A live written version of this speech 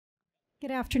Good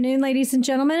afternoon, ladies and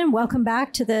gentlemen, and welcome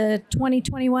back to the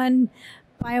 2021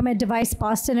 Biomed Device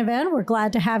Boston event. We're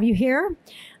glad to have you here.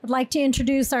 I'd like to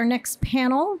introduce our next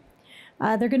panel.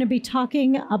 They're going to be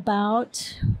talking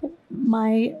about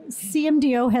my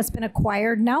CMDO has been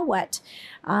acquired. Now what?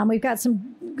 We've got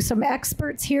some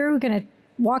experts here who are going to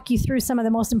walk you through some of the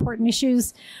most important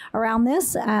issues around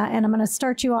this. And I'm going to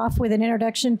start you off with an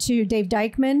introduction to Dave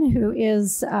Dykeman, who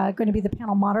is going to be the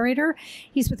panel moderator.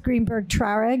 He's with Greenberg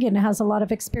Traurig and has a lot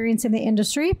of experience in the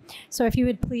industry. So if you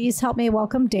would please help me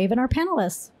welcome Dave and our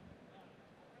panelists.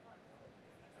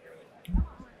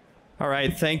 All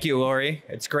right, thank you, Lori.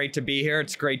 It's great to be here.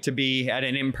 It's great to be at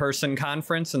an in-person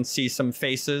conference and see some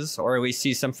faces, or at least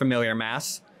see some familiar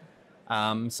masks,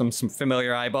 some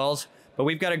familiar eyeballs. But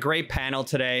we've got a great panel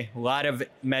today, a lot of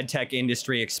medtech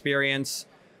industry experience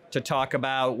to talk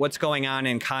about what's going on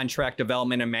in contract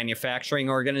development and manufacturing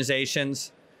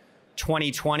organizations.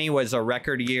 2020 was a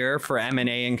record year for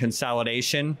M&A and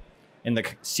consolidation in the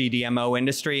CDMO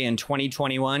industry, and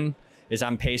 2021 is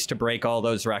on pace to break all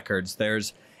those records.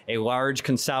 There's a large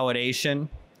consolidation.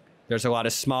 There's a lot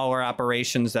of smaller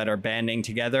operations that are banding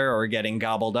together or getting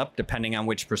gobbled up, depending on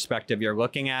which perspective you're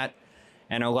looking at.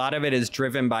 And a lot of it is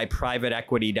driven by private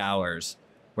equity dollars,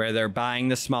 where they're buying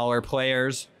the smaller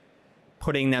players,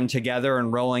 putting them together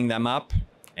and rolling them up,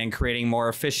 and creating more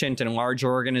efficient and larger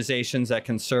organizations that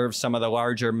can serve some of the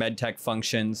larger medtech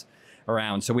functions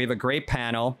around. So we have a great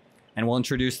panel, and we'll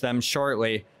introduce them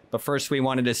shortly. But first, we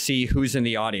wanted to see who's in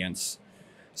the audience.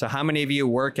 So how many of you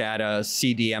work at a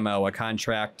CDMO, a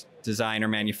contract design or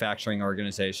manufacturing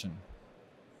organization?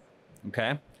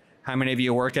 Okay. How many of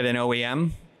you work at an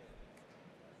OEM?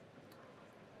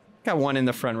 Got one in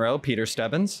the front row, Peter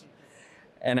Stebbins.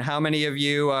 And how many of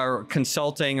you are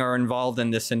consulting or involved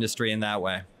in this industry in that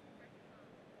way?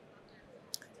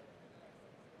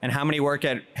 And how many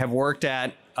have worked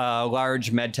at a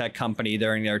large medtech company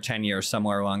during their tenure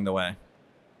somewhere along the way?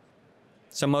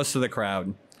 So most of the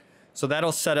crowd. So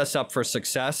that'll set us up for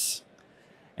success.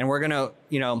 And we're going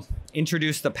to,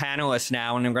 introduce the panelists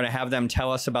now, and I'm going to have them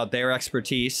tell us about their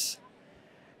expertise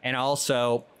and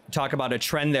also talk about a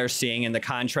trend they're seeing in the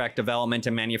contract development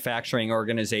and manufacturing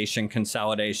organization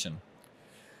consolidation.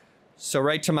 So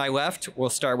right to my left, we'll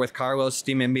start with Carlo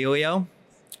Stimamiglio.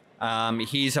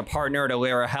 He's a partner at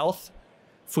Alira Health,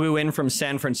 flew in from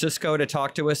San Francisco to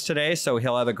talk to us today, so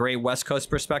he'll have a great West Coast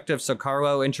perspective. So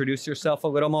Carlo, introduce yourself a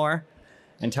little more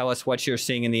and tell us what you're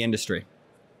seeing in the industry.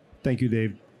 Thank you,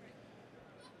 Dave.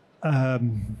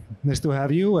 Nice to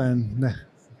have you and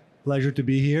pleasure to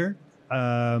be here.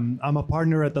 I'm a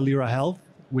partner at Alira Health,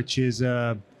 which is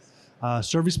a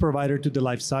service provider to the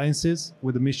life sciences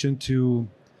with a mission to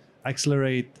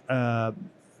accelerate the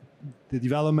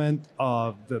development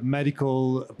of the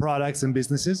medical products and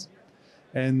businesses.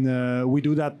 And we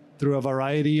do that through a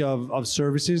variety of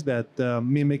services that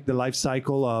mimic the life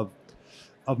cycle of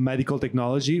medical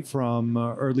technology, from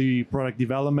early product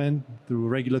development through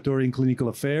regulatory and clinical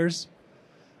affairs,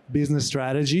 business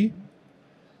strategy,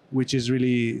 which is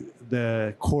really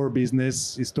the core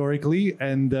business historically,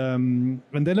 and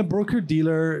then a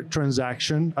broker-dealer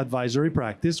transaction advisory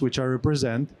practice, which I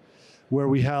represent, where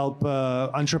we help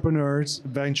entrepreneurs,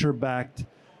 venture-backed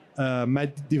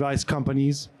med device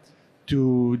companies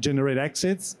to generate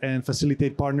exits and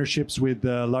facilitate partnerships with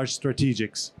large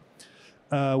strategics.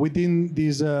 Within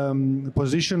this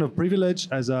position of privilege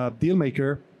as a deal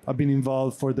maker, I've been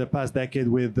involved for the past decade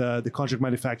with the contract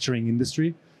manufacturing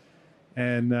industry.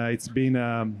 And it's been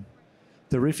a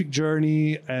terrific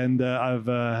journey, and I've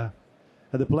had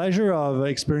the pleasure of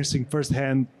experiencing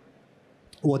firsthand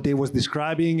what Dave was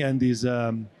describing and this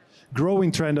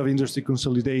growing trend of industry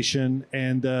consolidation.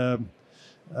 And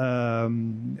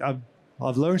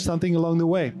I've learned something along the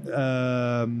way.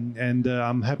 And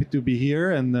I'm happy to be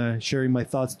here and sharing my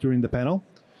thoughts during the panel.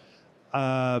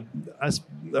 As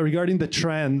regarding the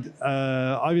trend,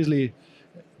 obviously,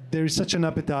 there is such an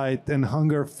appetite and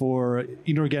hunger for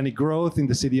inorganic growth in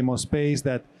the CDMO space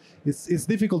that it's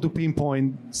difficult to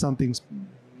pinpoint something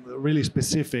really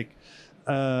specific.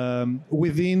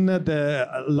 Within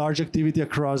the large activity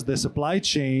across the supply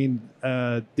chain,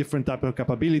 different type of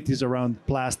capabilities around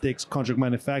plastics, contract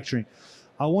manufacturing,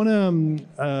 I want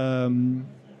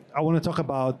to talk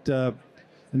about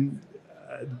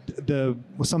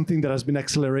something that has been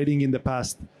accelerating in the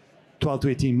past 12 to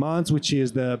 18 months, which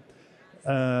is the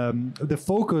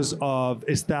focus of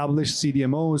established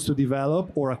CDMOs to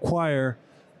develop or acquire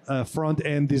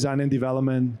front-end design and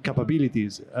development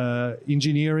capabilities,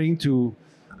 engineering to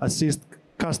assist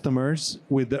customers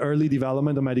with the early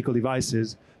development of medical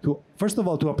devices, to first of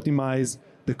all to optimize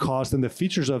the cost and the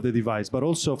features of the device, but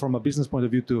also from a business point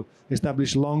of view to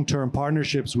establish long-term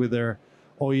partnerships with their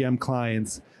OEM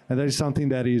clients. And that is something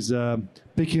that is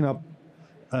picking up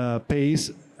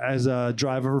pace as a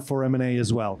driver for M&A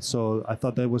as well. So I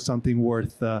thought that was something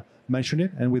worth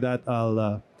mentioning. And with that,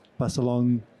 I'll pass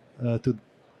along to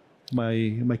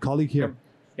my colleague here.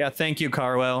 Yeah, thank you,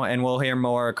 Carlo. And we'll hear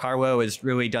more. Carlo has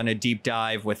really done a deep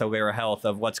dive with Alira Health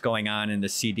of what's going on in the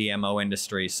CDMO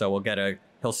industry. So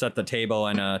he'll set the table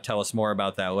and tell us more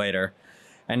about that later.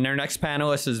 And our next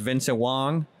panelist is Vincent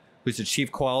Wong, who's the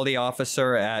Chief Quality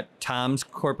Officer at Tomz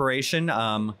Corporation,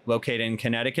 located in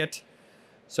Connecticut.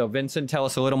 So Vincent, tell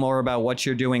us a little more about what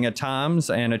you're doing at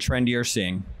Tomz and a trend you're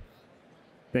seeing.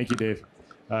 Thank you, Dave.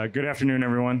 Good afternoon,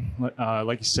 everyone.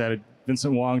 Like you said,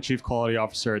 Vincent Wong, Chief Quality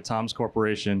Officer at Tomz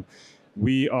Corporation.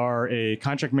 We are a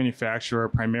contract manufacturer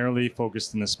primarily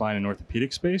focused in the spine and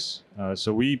orthopedic space.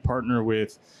 So we partner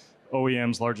with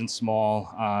OEMs, large and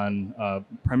small, on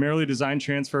primarily design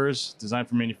transfers, design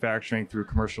for manufacturing through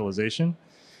commercialization.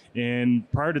 And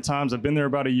prior to Tomz, I've been there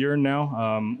about a year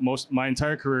now. My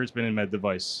entire career has been in med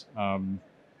device.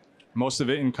 Most of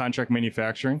it in contract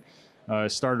manufacturing.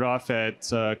 Started off at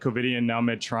Covidien, now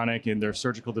Medtronic, in their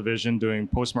surgical division doing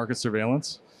post-market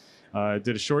surveillance.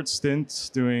 Did a short stint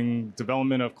doing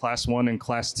development of Class 1 and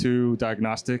Class 2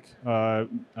 diagnostic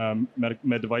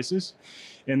med devices.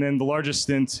 And then the largest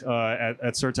stint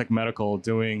at Surtech Medical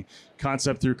doing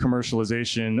concept through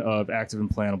commercialization of active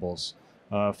implantables,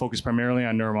 focused primarily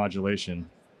on neuromodulation.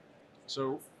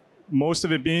 So most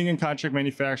of it being in contract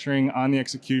manufacturing on the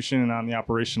execution and on the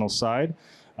operational side.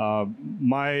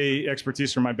 My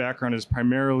expertise or my background is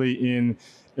primarily in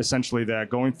essentially that,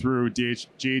 going through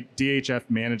DHF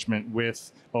management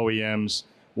with OEMs,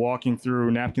 walking through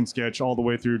napkin sketch all the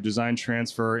way through design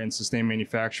transfer and sustained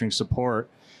manufacturing support,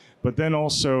 but then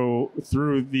also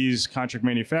through these contract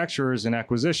manufacturers and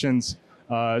acquisitions,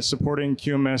 supporting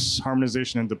QMS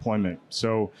harmonization and deployment.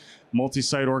 So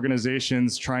multi-site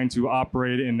organizations trying to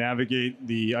operate and navigate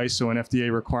the ISO and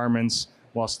FDA requirements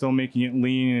while still making it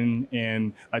lean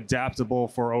and adaptable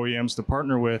for OEMs to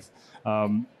partner with.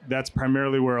 That's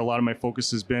primarily where a lot of my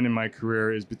focus has been in my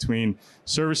career, is between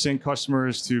servicing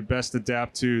customers to best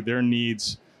adapt to their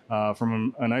needs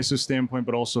from an ISO standpoint,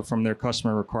 but also from their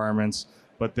customer requirements,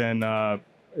 but then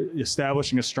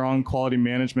establishing a strong quality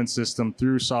management system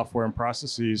through software and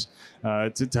processes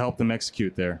to help them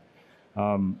execute there.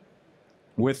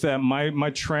 With that, my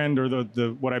trend, or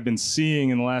what I've been seeing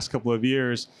in the last couple of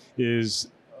years, is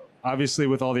obviously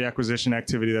with all the acquisition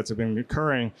activity that's been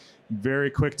occurring, very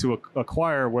quick to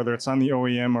acquire, whether it's on the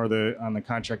OEM or on the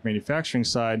contract manufacturing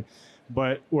side.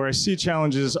 But where I see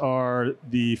challenges are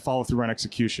the follow-through on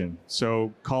execution.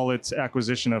 So call it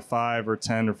acquisition of 5 or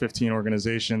 10 or 15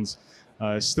 organizations,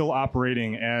 still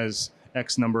operating as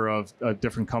X number of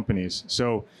different companies.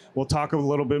 So we'll talk a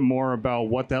little bit more about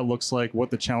what that looks like,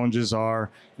 what the challenges are,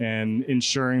 and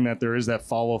ensuring that there is that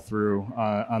follow-through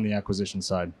on the acquisition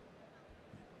side.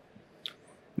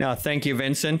 No, thank you,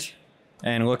 Vincent,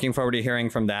 and looking forward to hearing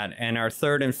from that. And our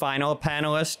third and final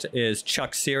panelist is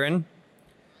Chuck Serrin,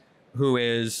 who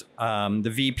is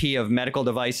the VP of Medical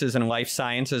Devices and Life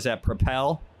Sciences at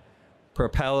Propel.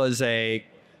 Propel is a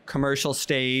commercial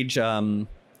stage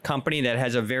company that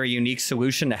has a very unique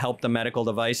solution to help the medical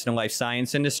device and life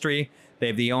science industry. They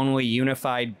have the only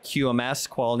unified QMS,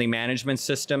 quality management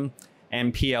system,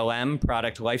 and PLM,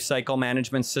 product lifecycle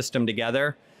management system,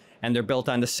 together. And they're built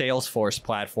on the Salesforce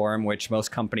platform, which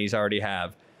most companies already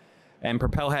have. And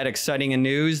Propel had exciting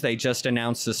news. They just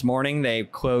announced this morning they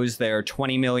closed their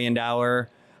 $20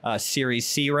 million Series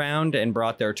C round and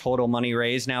brought their total money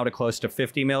raised now to close to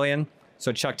 $50 million.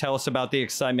 So Chuck, tell us about the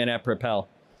excitement at Propel.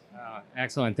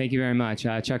 Excellent. Thank you very much.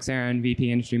 Chuck Serrin,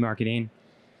 VP Industry Marketing.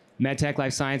 MedTech,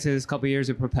 Life Sciences, a couple years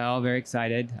of Propel, very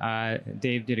excited.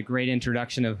 Dave did a great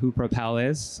introduction of who Propel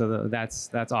is, so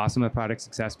that's awesome, a product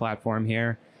success platform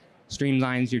here.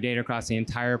 Streamlines your data across the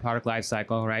entire product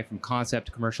lifecycle, right, from concept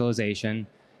to commercialization.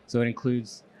 So it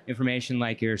includes information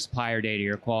like your supplier data,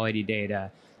 your quality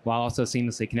data, while also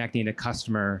seamlessly connecting to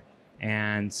customer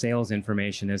and sales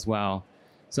information as well.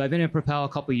 So I've been at Propel a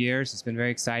couple years. It's been very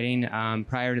exciting.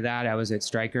 Prior to that, I was at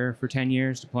Stryker for 10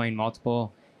 years, deploying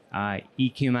multiple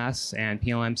EQMS and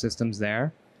PLM systems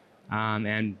there.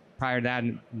 And prior to that,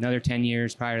 another 10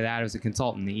 years prior to that, I was a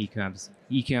consultant in the EQMS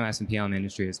and PLM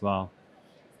industry as well.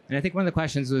 And I think one of the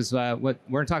questions was, we're going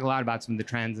to talk a lot about some of the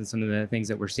trends and some of the things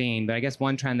that we're seeing, but I guess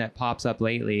one trend that pops up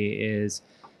lately is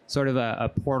sort of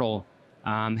a portal,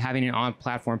 having an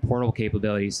on-platform portal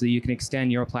capability so that you can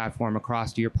extend your platform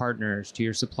across to your partners, to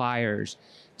your suppliers,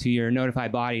 to your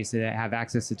notified bodies that have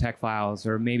access to tech files,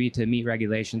 or maybe to meet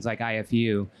regulations like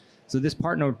IFU. So this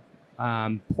partner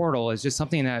portal is just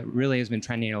something that really has been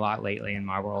trending a lot lately in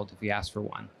my world, if you ask for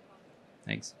one.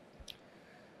 Thanks.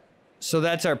 So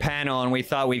that's our panel, and we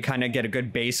thought we'd kind of get a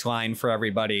good baseline for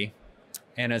everybody.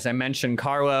 And as I mentioned,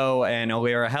 Carlo and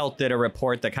Alira Health did a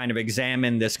report that kind of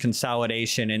examined this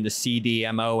consolidation in the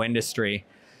CDMO industry.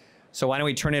 So why don't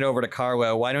we turn it over to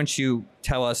Carlo? Why don't you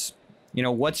tell us,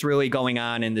 what's really going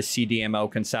on in the CDMO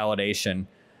consolidation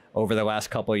over the last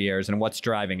couple of years and what's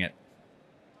driving it?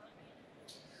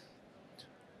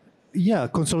 Yeah,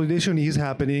 consolidation is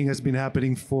happening, has been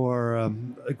happening for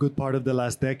a good part of the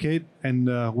last decade, and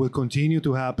will continue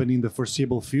to happen in the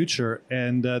foreseeable future.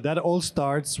 And that all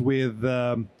starts with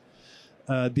the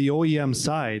OEM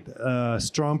side,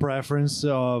 strong preference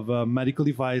of medical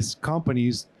device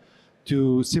companies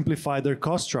to simplify their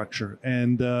cost structure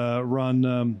and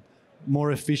run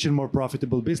more efficient, more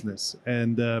profitable business.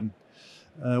 And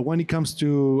when it comes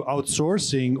to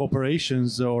outsourcing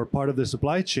operations or part of the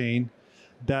supply chain,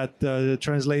 that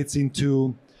translates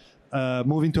into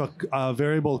moving to a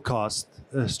variable cost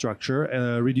structure,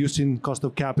 reducing cost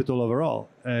of capital overall.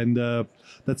 And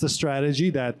that's a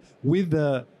strategy that, with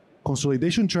the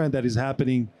consolidation trend that is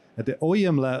happening at the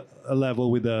OEM level,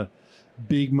 with the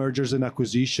big mergers and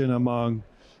acquisition among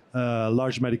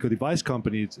large medical device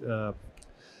companies,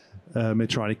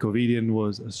 Medtronic, Covidien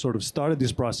was sort of started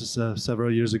this process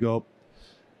several years ago.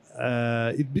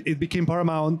 It became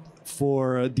paramount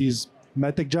for these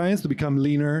medtech giants to become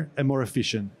leaner and more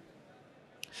efficient.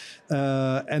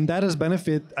 And that has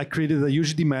created a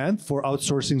huge demand for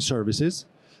outsourcing services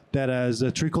that has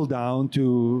trickled down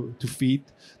to feed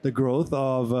the growth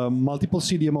of multiple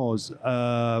CDMOs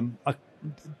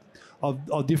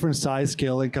of different size,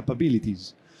 scale, and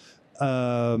capabilities.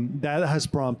 That has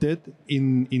prompted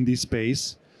in this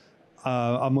space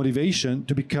a motivation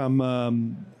to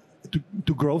become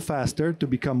to grow faster, to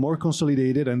become more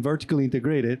consolidated and vertically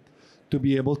integrated, to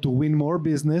be able to win more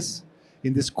business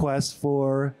in this quest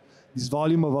for this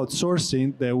volume of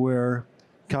outsourcing that were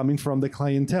coming from the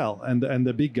clientele and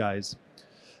the big guys.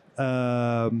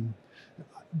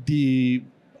 The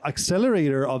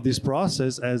accelerator of this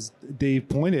process, as Dave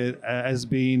pointed, has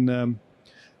been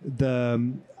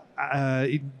the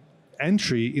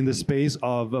entry in the space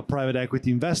of private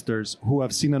equity investors who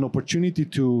have seen an opportunity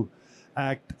to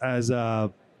act as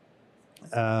an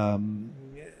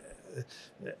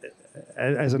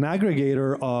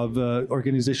aggregator of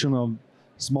organizational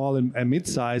small and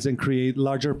mid-size, and create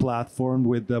larger platform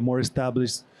with a more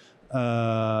established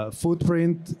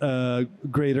footprint,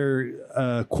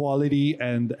 greater quality,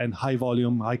 and high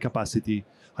volume, high capacity,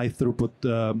 high throughput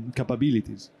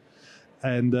capabilities.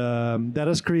 And that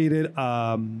has created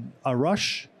a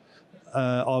rush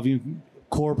of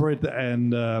corporate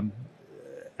and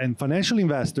financial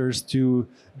investors to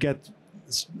get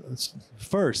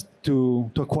first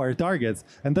to acquire targets.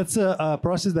 And that's a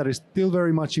process that is still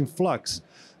very much in flux.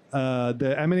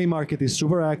 The M&A market is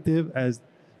super active. As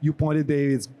you pointed,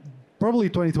 Dave, it's probably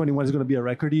 2021 is going to be a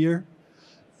record year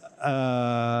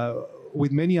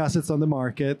with many assets on the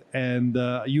market and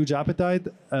a huge appetite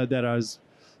that has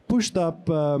pushed up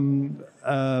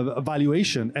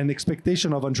valuation and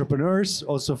expectation of entrepreneurs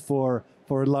also for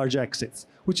large exits,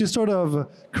 which is sort of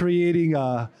creating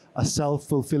a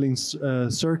self-fulfilling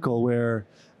circle where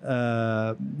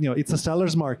it's a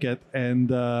seller's market,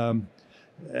 and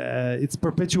it's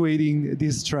perpetuating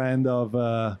this trend of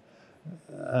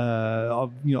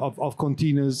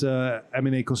continuous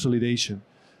M&A consolidation,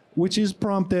 which is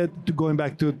prompted, to going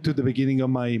back to the beginning of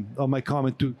my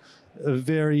comment, to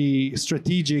very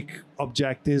strategic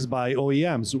objectives by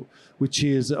OEMs, which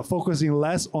is focusing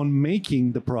less on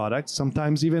making the product,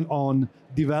 sometimes even on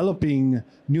developing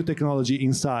new technology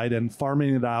inside and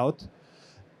farming it out,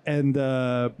 and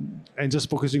just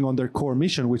focusing on their core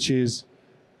mission, which is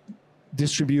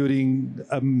distributing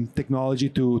technology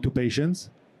to patients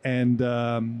and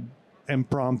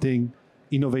prompting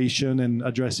innovation and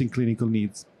addressing clinical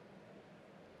needs.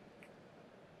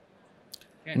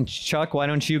 And Chuck, why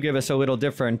don't you give us a little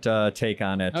different take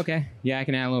on it? Okay. Yeah, I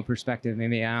can add a little perspective,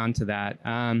 maybe add on to that.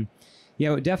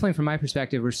 Definitely from my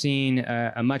perspective, we're seeing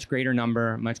a much greater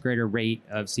number, much greater rate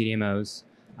of CDMOs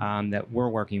that we're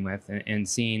working with, and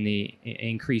seeing the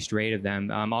increased rate of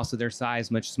them. Also, their size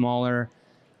much smaller,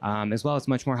 as well as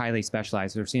much more highly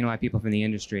specialized. So we're seeing a lot of people from the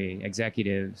industry,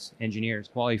 executives, engineers,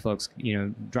 quality folks,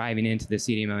 driving into the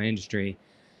CDMO industry.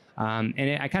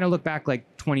 I kind of look back like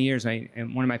 20 years.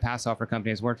 In one of my past software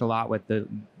companies, worked a lot with the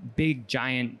big,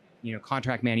 giant,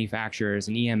 contract manufacturers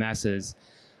and EMSs,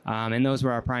 and those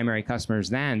were our primary customers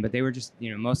then. But they were just,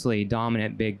 mostly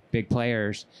dominant, big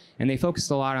players, and they focused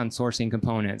a lot on sourcing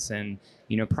components and,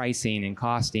 pricing and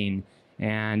costing.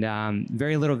 and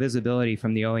very little visibility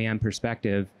from the OEM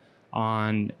perspective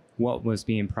on what was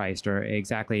being priced, or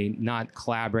exactly not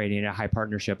collaborating at a high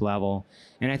partnership level.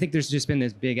 And I think there's just been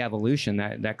this big evolution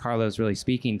that Carlo's really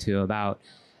speaking to about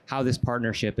how this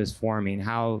partnership is forming,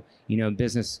 how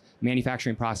business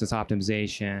manufacturing process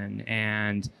optimization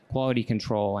and quality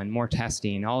control and more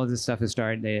testing, all of this stuff is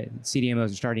starting. The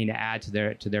CDMOs are starting to add to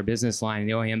their business line.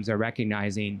 The OEMs are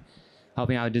recognizing,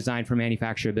 helping out design for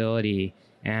manufacturability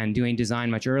and doing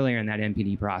design much earlier in that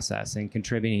NPD process and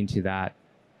contributing to that.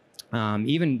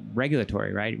 Even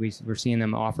regulatory, right? We're seeing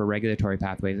them offer regulatory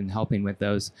pathways and helping with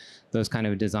those kind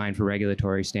of design for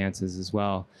regulatory stances as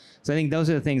well. So I think those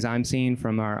are the things I'm seeing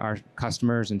from our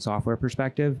customers and software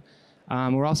perspective.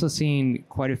 We're also seeing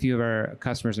quite a few of our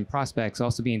customers and prospects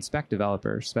also being spec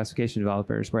developers, specification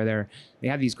developers, where they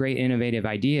have these great innovative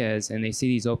ideas and they see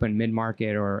these open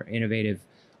mid-market or innovative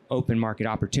open market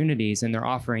opportunities, and they're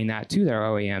offering that to their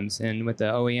OEMs. And with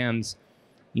the OEMs,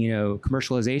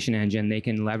 commercialization engine, they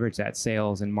can leverage that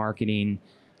sales and marketing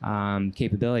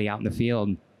capability out in the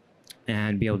field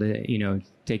and be able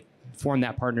to, form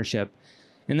that partnership.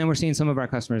 And then we're seeing some of our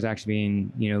customers actually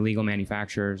being, legal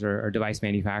manufacturers or device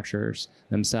manufacturers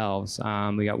themselves.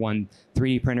 We got one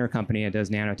 3D printer company that does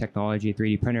nanotechnology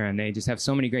 3D printer, and they just have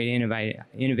so many great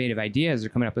innovative ideas. They're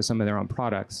coming up with some of their own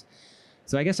products.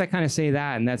 So I guess I kind of say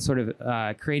that, and that's sort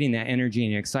of creating that energy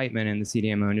and excitement in the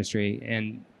CDMO industry.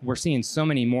 And we're seeing so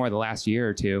many more the last year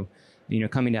or two,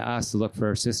 coming to us to look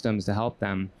for systems to help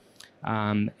them.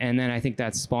 And then I think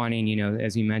that's spawning,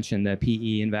 as you mentioned, the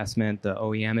PE investment, the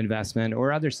OEM investment,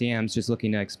 or other CMs just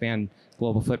looking to expand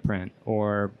global footprint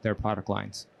or their product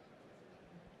lines.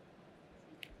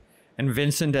 And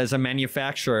Vincent, as a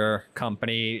manufacturer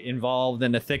company involved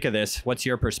in the thick of this, what's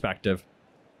your perspective?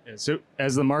 So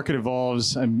as the market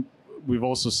evolves, we've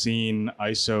also seen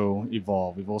ISO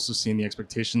evolve. We've also seen the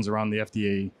expectations around the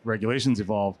FDA regulations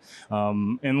evolve.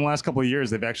 In the last couple of years,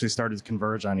 they've actually started to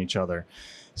converge on each other.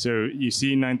 So you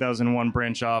see 9001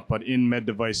 branch off, but in med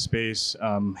device space,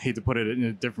 hate to put it in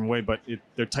a different way, but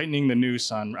they're tightening the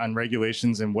noose on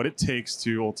regulations and what it takes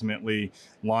to ultimately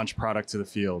launch product to the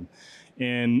field.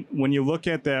 And when you look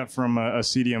at that from a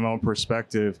CDMO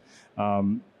perspective,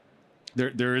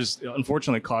 there is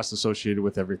unfortunately cost associated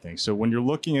with everything. So when you're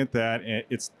looking at that,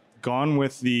 it's gone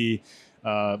with the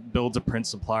build to print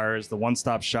suppliers, the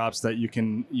one-stop shops that you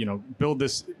can build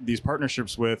these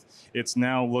partnerships with. It's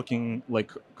now looking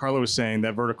like Carlo was saying,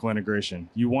 that vertical integration.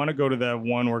 You want to go to that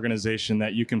one organization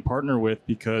that you can partner with,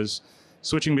 because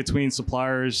switching between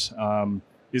suppliers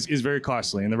is very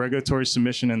costly, and the regulatory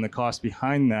submission and the cost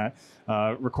behind that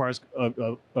requires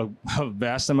a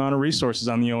vast amount of resources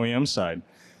on the OEM side.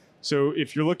 So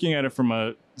if you're looking at it from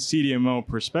a CDMO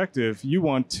perspective, you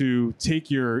want to take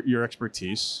your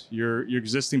expertise, your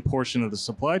existing portion of the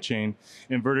supply chain,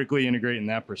 and vertically integrate in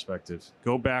that perspective.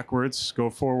 Go backwards,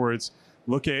 go forwards,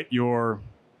 look at your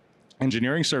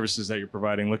engineering services that you're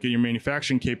providing, look at your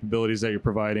manufacturing capabilities that you're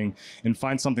providing, and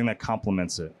find something that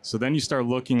complements it. So then you start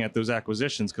looking at those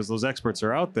acquisitions, because those experts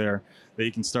are out there, that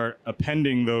you can start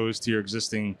appending those to your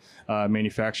existing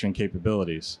manufacturing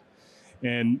capabilities.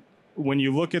 And when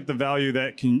you look at the value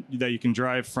that you can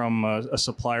drive from a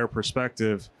supplier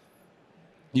perspective,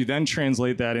 you then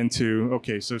translate that into,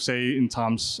 okay, so say in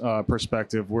Tom's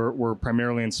perspective, we're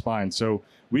primarily in spine. So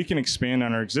we can expand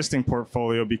on our existing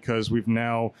portfolio because we've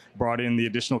now brought in the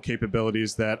additional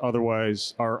capabilities that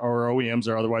otherwise our OEMs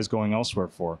are otherwise going elsewhere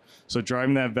for. So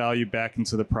driving that value back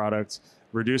into the product,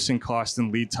 reducing cost and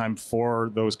lead time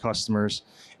for those customers,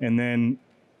 and then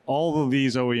all of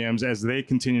these OEMs, as they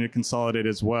continue to consolidate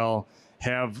as well,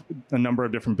 have a number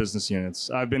of different business units.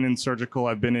 I've been in surgical,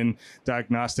 I've been in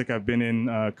diagnostic, I've been in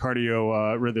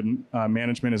cardio rhythm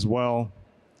management as well,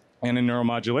 and in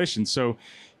neuromodulation. So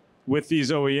with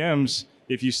these OEMs,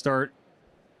 if you start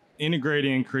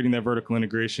integrating and creating that vertical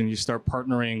integration, you start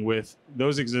partnering with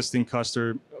those existing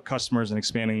customers and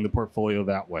expanding the portfolio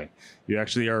that way. You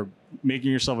actually are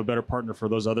making yourself a better partner for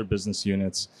those other business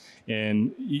units.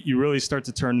 And you really start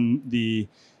to turn the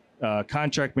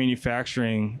contract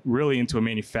manufacturing really into a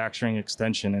manufacturing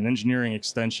extension, an engineering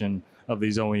extension of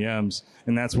these OEMs.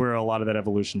 And that's where a lot of that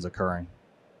evolution is occurring.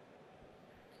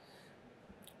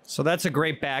 So that's a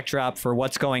great backdrop for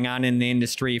what's going on in the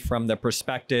industry from the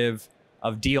perspective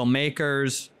of deal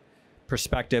makers,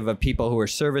 perspective of people who are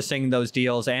servicing those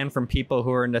deals, and from people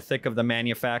who are in the thick of the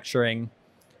manufacturing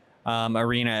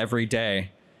arena every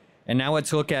day. And now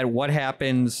let's look at what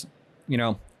happens,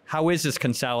 how is this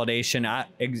consolidation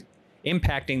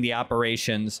impacting the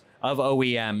operations of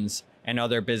OEMs and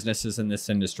other businesses in this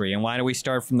industry? And why don't we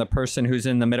start from the person who's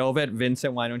in the middle of it?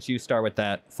 Vincent, why don't you start with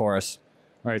that for us?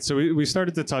 All right, so we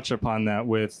started to touch upon that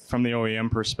from the OEM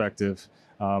perspective,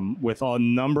 with a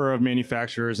number of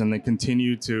manufacturers, and they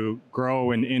continue to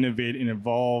grow and innovate and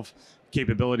evolve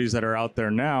capabilities that are out there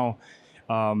now.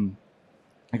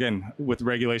 Again, with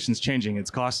regulations changing, it's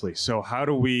costly. So how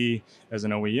do we, as an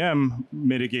OEM,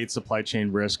 mitigate supply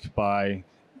chain risk by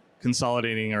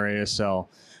consolidating our ASL,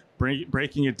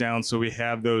 breaking it down so we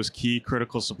have those key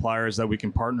critical suppliers that we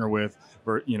can partner with?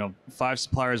 5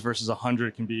 suppliers versus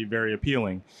 100 can be very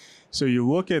appealing. So you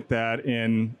look at that,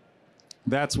 and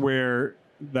that's where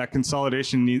that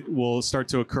consolidation will start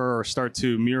to occur or start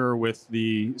to mirror with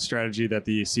the strategy that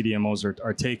the CDMOs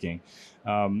are taking.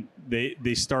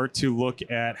 They start to look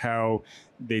at how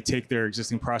they take their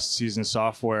existing processes and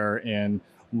software and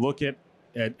look at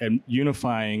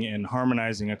unifying and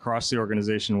harmonizing across the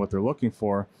organization what they're looking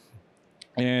for.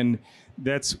 And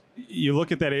you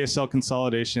look at that ASL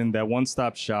consolidation, that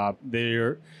one-stop shop,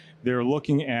 they're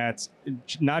looking at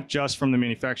not just from the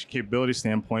manufacturing capability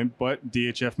standpoint, but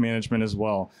DHF management as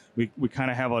well. We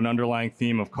kind of have an underlying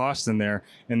theme of cost in there,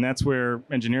 and that's where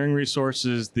engineering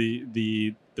resources,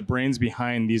 the brains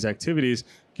behind these activities,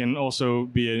 can also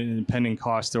be an impending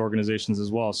cost to organizations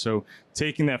as well. So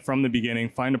taking that from the beginning,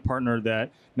 find a partner that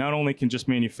not only can just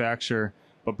manufacture,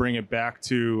 but bring it back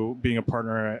to being a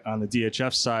partner on the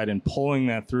DHF side and pulling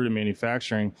that through to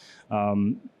manufacturing,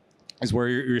 is where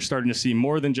you're starting to see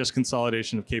more than just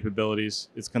consolidation of capabilities.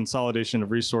 It's consolidation of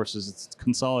resources. It's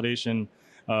consolidation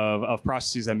of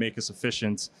processes that make us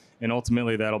efficient, and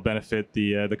ultimately that'll benefit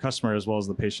the customer as well as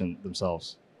the patient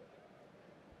themselves.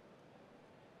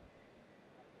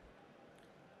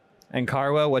 And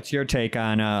Carlo, what's your take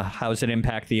on how does it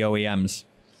impact the OEMs?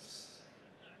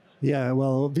 Yeah,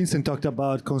 well, Vincent talked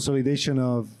about consolidation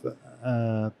of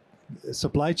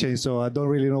supply chain, so I don't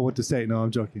really know what to say. No, I'm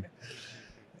joking.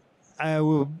 I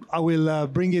will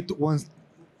bring it one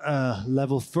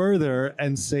level further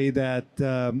and say that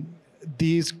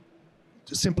this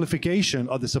simplification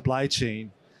of the supply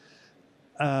chain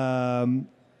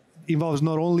involves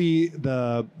not only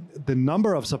the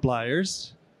number of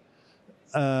suppliers,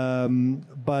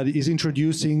 but is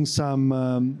introducing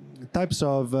some types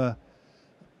of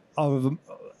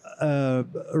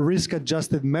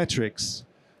risk-adjusted metrics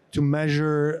to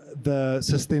measure the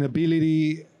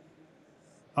sustainability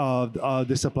of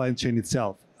the supply chain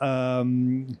itself.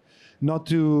 Not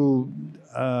to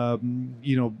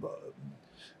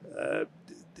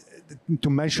to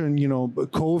mention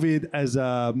COVID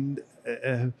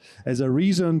as a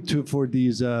reason for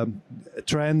this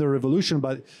trend or revolution,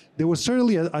 but there was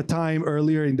certainly a time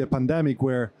earlier in the pandemic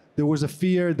where there was a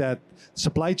fear that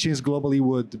supply chains globally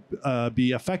would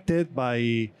be affected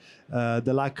by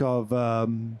the lack of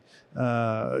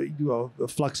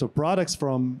flux of products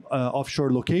from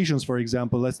offshore locations, for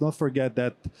example. Let's not forget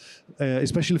that,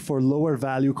 especially for lower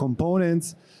value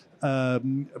components,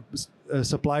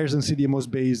 suppliers and CDMOs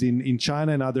based in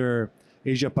China and other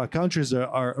Asia-Pac countries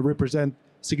represent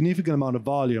significant amount of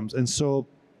volumes. And so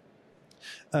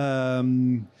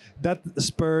that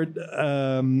spurred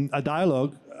a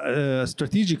dialogue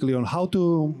strategically on how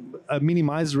to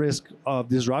minimize risk of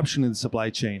disruption in the supply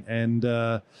chain. And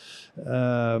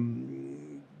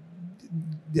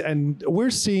we're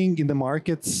seeing in the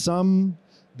market some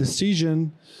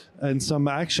decision and some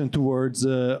action towards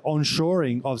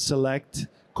onshoring of select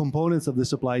components of the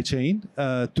supply chain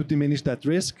to diminish that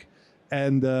risk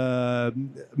and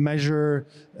measure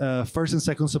first and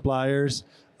second suppliers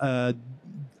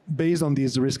based on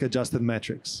these risk-adjusted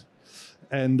metrics.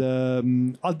 And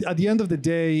at the end of the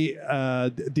day,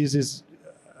 this is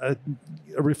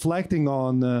reflecting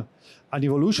on an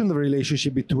evolution of the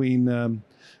relationship between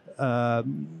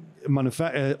OEMs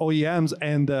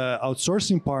and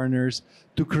outsourcing partners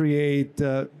to create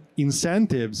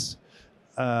incentives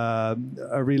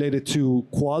related to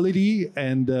quality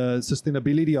and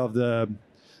sustainability of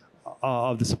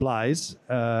the supplies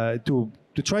to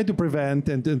try to prevent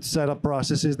and to set up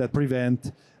processes that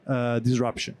prevent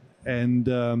disruption. And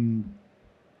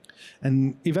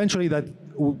eventually that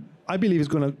I believe is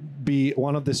going to be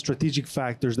one of the strategic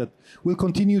factors that will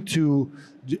continue to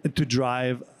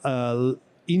drive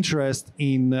interest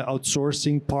in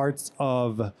outsourcing parts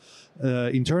of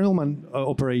internal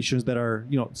operations that are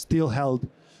still held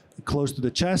close to the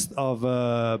chest of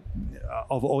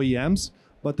OEMs,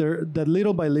 but that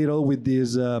little by little with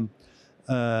these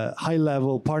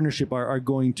high-level partnership are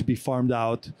going to be farmed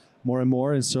out more and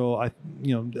more, and so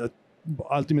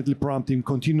ultimately prompting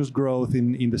continuous growth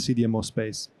in the CDMO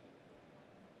space.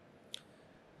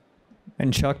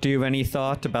 And Chuck, do you have any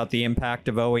thought about the impact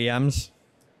of OEMs?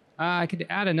 I could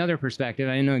add another perspective.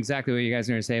 I didn't know exactly what you guys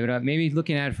are going to say, but maybe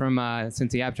looking at it from,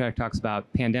 since the abstract talks about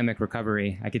pandemic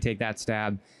recovery, I could take that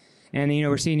stab. And,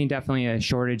 we're seeing definitely a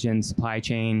shortage in supply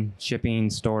chain, shipping,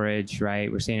 storage,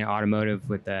 right? We're seeing automotive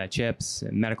with chips,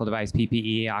 medical device,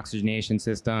 PPE, oxygenation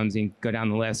systems, you can go down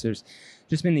the list. There's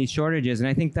just been these shortages. And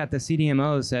I think that the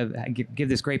CDMOs give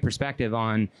this great perspective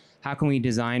on how can we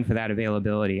design for that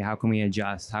availability? How can we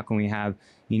adjust? How can we have,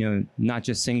 not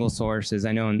just single sources?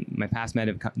 I know in my past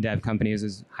dev companies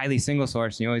is highly single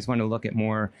source, and you always want to look at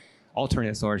more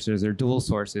alternate sources or dual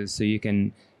sources so you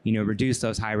can, reduce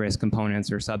those high-risk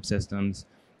components or subsystems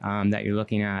that you're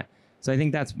looking at. So I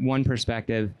think that's one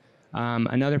perspective.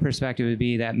 Another perspective would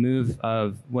be that move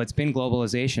of what's been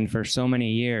globalization for so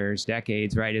many years,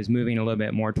 decades, right, is moving a little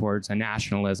bit more towards a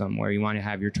nationalism where you want to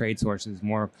have your trade sources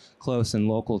more close and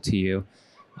local to you.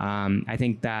 I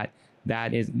think that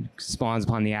spawns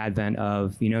upon the advent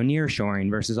of,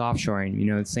 nearshoring versus offshoring,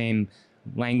 the same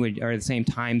language or the same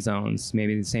time zones,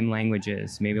 maybe the same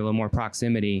languages, maybe a little more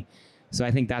proximity. So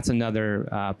I think that's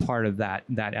another part of that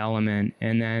element.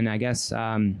 And then I guess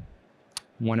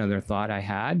one other thought I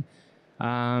had,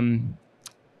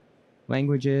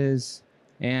 languages,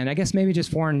 and I guess maybe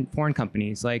just foreign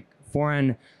companies, like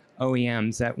foreign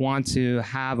OEMs that want to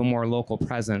have a more local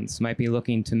presence, might be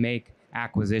looking to make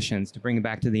acquisitions, to bring it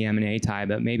back to the M&A tie,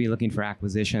 but maybe looking for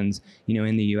acquisitions,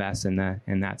 in the U.S. in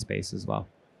that space as well.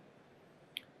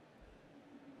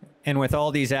 And with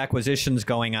all these acquisitions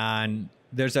going on,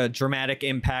 there's a dramatic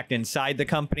impact inside the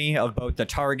company of both the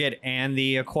target and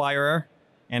the acquirer.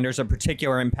 And there's a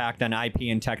particular impact on IP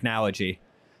and technology.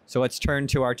 So let's turn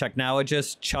to our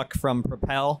technologist, Chuck from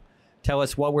Propel. Tell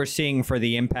us what we're seeing for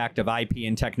the impact of IP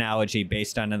and technology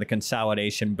based on the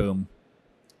consolidation boom.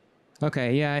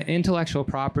 Okay, yeah, intellectual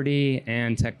property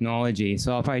and technology.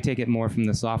 So I'll probably take it more from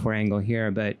the software angle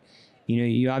here, but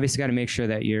you obviously got to make sure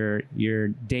that your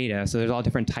data, so there's all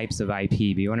different types of IP, but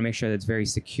you want to make sure that it's very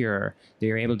secure, that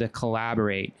you're able to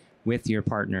collaborate with your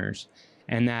partners,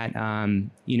 and that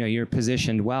you're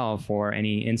positioned well for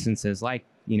any instances like,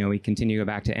 we continue to go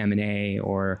back to M&A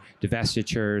or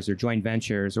divestitures or joint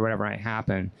ventures or whatever might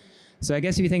happen. So I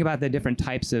guess if you think about the different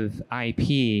types of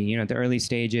IP, at the early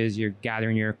stages, you're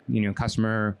gathering your,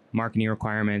 customer marketing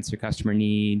requirements, your customer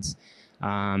needs,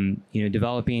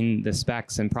 developing the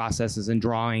specs and processes and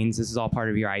drawings. This is all part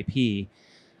of your IP.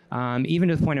 Even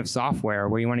to the point of software,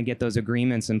 where you want to get those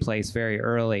agreements in place very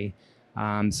early,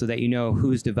 so that you know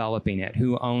who's developing it,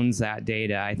 who owns that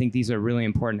data. I think these are really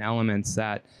important elements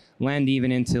that lend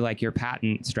even into like your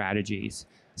patent strategies,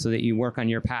 so that you work on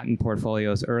your patent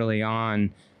portfolios early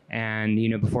on, and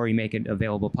before you make it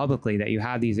available publicly, that you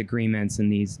have these agreements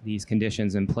and these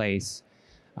conditions in place.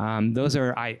 Those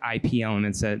are IP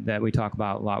elements that we talk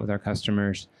about a lot with our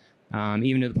customers,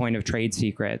 even to the point of trade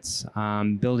secrets,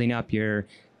 building up your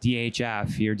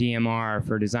DHF, your DMR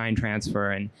for design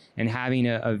transfer, and having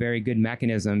a very good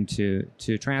mechanism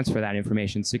to transfer that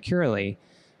information securely.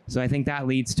 So I think that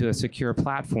leads to a secure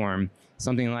platform,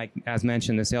 something like, as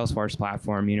mentioned, the Salesforce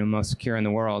platform, most secure in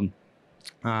the world,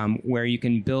 where you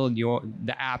can build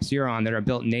the apps you're on that are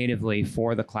built natively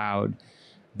for the cloud.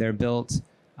 They're built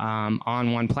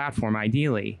on one platform,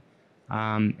 ideally.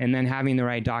 And then having the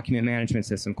right document management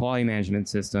system, quality management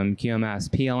system, QMS,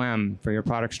 PLM for your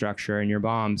product structure and your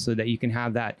BOM, so that you can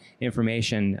have that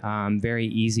information very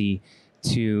easy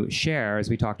to share, as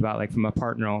we talked about, like from a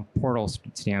partner portal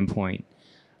standpoint,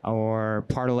 or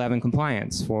Part 11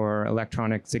 compliance for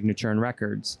electronic signature and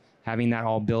records. Having that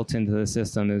all built into the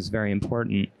system is very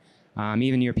important.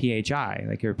 Even your PHI,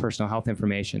 like your personal health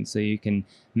information, so you can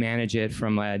manage it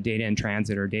from data in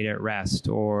transit or data at rest,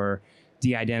 or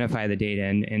de-identify the data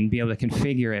and be able to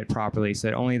configure it properly so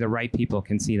that only the right people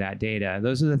can see that data.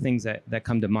 Those are the things that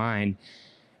come to mind.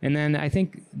 And then I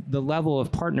think the level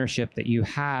of partnership that you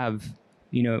have,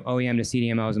 OEM to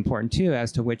CDMO is important too,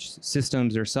 as to which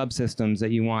systems or subsystems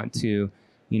that you want to,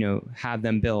 have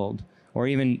them build, or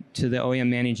even to the OEM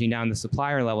managing down the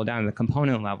supplier level, down to the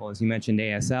component level, as you mentioned,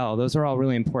 ASL. Those are all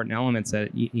really important elements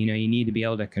that you need to be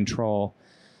able to control.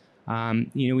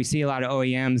 We see a lot of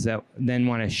OEMs that then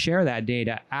want to share that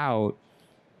data out.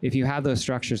 If you have those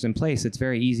structures in place, it's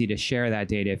very easy to share that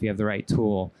data if you have the right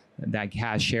tool that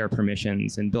has share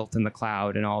permissions and built in the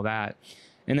cloud and all that.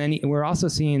 And then we're also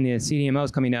seeing the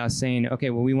CDMOs coming to us saying, okay,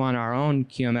 well, we want our own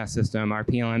QMS system, our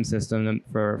PLM system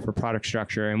for product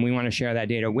structure, and we want to share that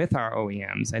data with our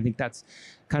OEMs. I think that's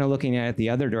kind of looking at it the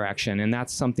other direction, and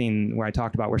that's something where I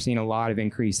talked about we're seeing a lot of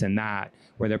increase in that,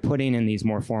 where they're putting in these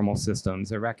more formal systems.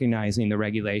 They're recognizing the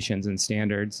regulations and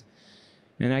standards.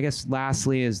 And I guess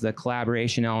lastly is the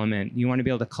collaboration element. You want to be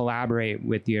able to collaborate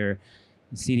with your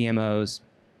CDMOs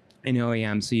in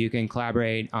OEM, so you can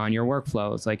collaborate on your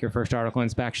workflows, like your first article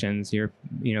inspections, your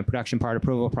production part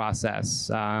approval process,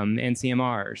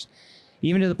 NCMRs,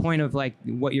 even to the point of like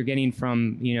what you're getting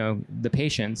from the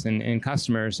patients and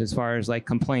customers as far as like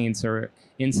complaints or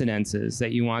incidences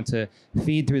that you want to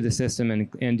feed through the system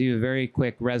and do a very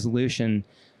quick resolution,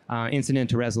 incident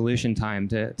to resolution time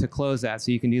to close that,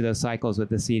 so you can do those cycles with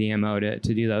the CDMO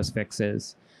to do those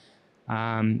fixes.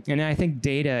 And I think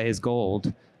data is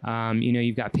gold.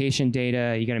 You've got patient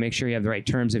data, you got to make sure you have the right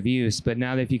terms of use, but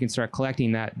now that if you can start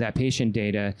collecting that patient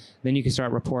data, then you can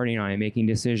start reporting on it, making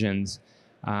decisions.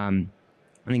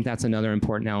 I think that's another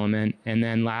important element. And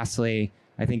then lastly,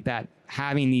 I think that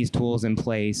having these tools in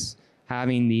place,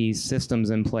 having these systems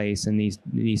in place and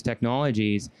these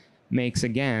technologies makes,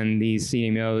 again, these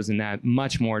CDMOs and that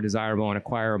much more desirable and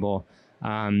acquirable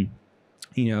in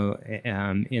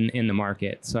the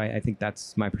market. So I think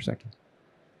that's my perspective.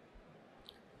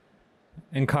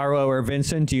 And Carlo or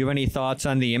Vincent, do you have any thoughts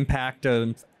on the impact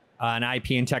on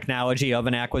IP and technology of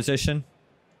an acquisition?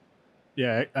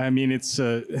 Yeah, I mean, it's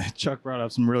Chuck brought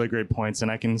up some really great points,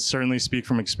 and I can certainly speak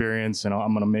from experience, and I'm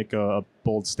going to make a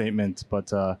bold statement,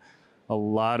 but a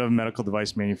lot of medical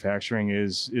device manufacturing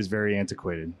is very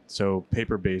antiquated. So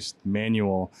paper-based,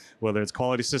 manual, whether it's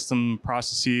quality system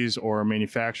processes or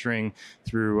manufacturing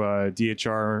through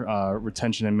DHR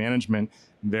retention and management,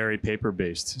 very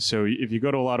paper-based. So if you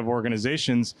go to a lot of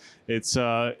organizations, it's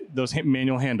those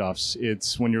manual handoffs.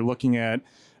 It's when you're looking at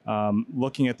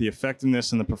the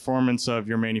effectiveness and the performance of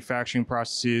your manufacturing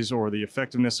processes or the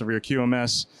effectiveness of your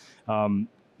QMS.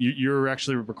 You're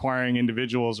actually requiring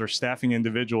individuals or staffing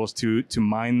individuals to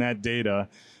mine that data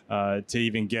to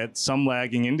even get some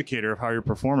lagging indicator of how you're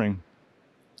performing.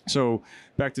 So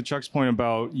back to Chuck's point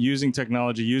about using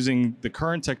technology, using the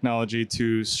current technology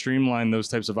to streamline those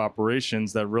types of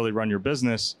operations that really run your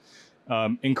business,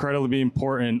 incredibly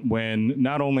important when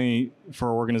not only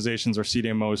for organizations or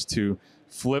CDMOs to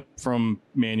flip from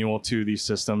manual to these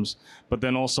systems, but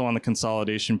then also on the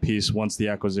consolidation piece once the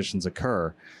acquisitions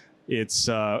occur. It's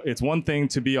one thing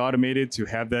to be automated, to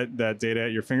have that data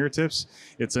at your fingertips.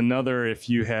 It's another if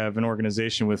you have an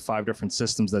organization with 5 different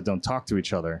systems that don't talk to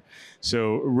each other.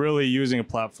 So really using a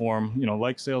platform,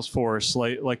 like Salesforce,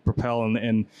 like Propel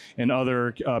and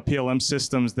other PLM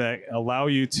systems that allow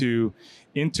you to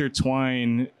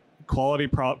intertwine quality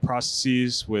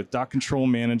processes with dot control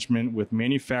management, with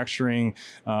manufacturing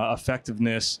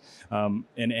effectiveness,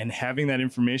 and having that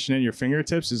information at your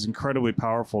fingertips is incredibly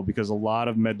powerful, because a lot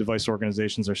of med device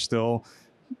organizations are still,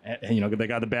 they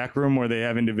got the back room where they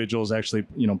have individuals actually,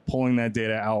 pulling that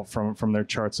data out from their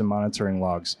charts and monitoring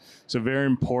logs. So very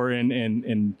important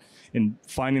in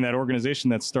finding that organization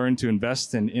that's starting to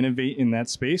invest and innovate in that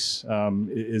space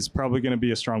is probably going to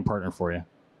be a strong partner for you.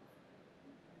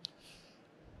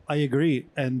 I agree,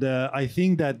 and I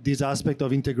think that this aspect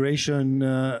of integration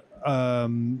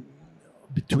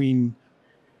between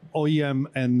OEM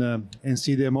and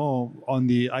CDMO on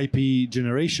the IP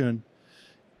generation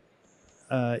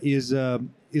is a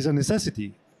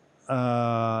necessity,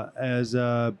 as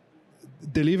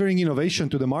delivering innovation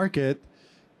to the market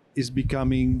is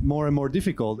becoming more and more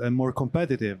difficult and more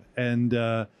competitive, and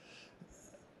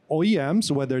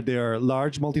OEMs, whether they're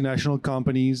large multinational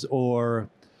companies or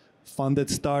funded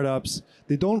startups,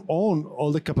 they don't own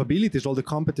all the capabilities, all the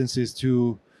competencies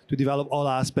to develop all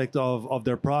aspects of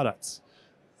their products,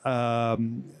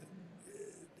 and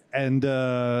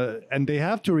they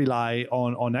have to rely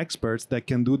on experts that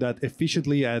can do that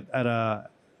efficiently at a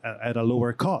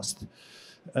lower cost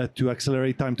to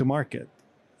accelerate time to market.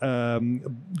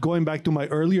 Going back to my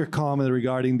earlier comment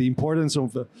regarding the importance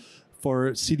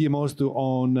for CDMOs to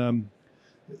own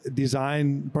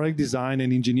product design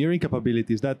and engineering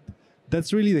capabilities,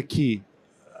 that's really the key.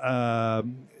 I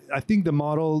think the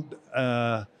model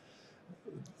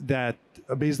that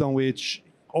based on which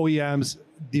OEMs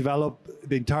develop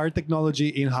the entire technology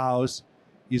in-house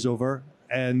is over,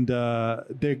 and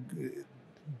the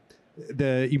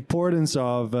importance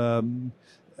of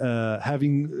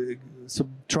having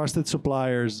trusted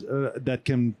suppliers that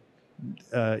can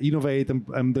innovate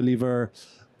and deliver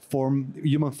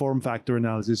human form factor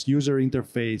analysis, user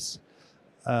interface,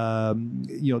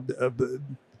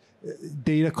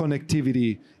 data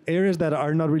connectivity, areas that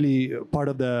are not really part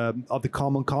of the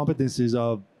common competencies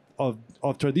of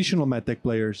traditional medtech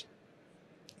players,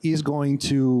 is going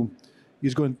to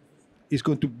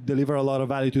deliver a lot of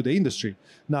value to the industry.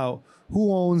 Now,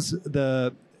 who owns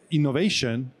the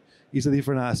innovation is a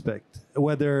different aspect.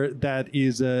 Whether that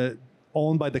is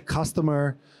owned by the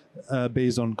customer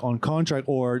based on contract,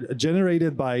 or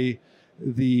generated by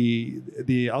the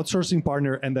outsourcing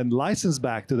partner and then license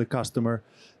back to the customer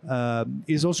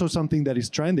is also something that is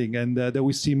trending and that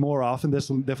we see more often. There's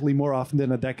definitely more often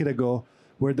than a decade ago,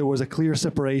 where there was a clear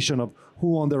separation of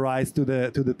who owned the rights to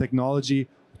the technology,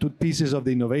 to pieces of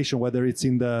the innovation, whether it's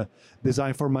in the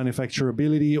design for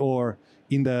manufacturability or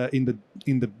in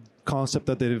the concept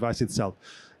of the device itself.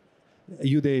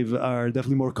 You, Dave, are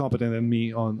definitely more competent than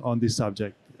me on this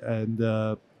subject, and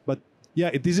but yeah,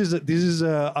 this is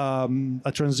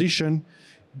a transition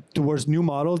towards new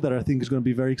models that I think is going to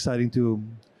be very exciting to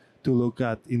look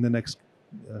at in the next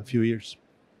few years.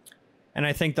 And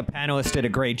I think the panelists did a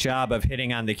great job of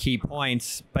hitting on the key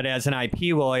points. But as an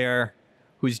IP lawyer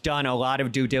who's done a lot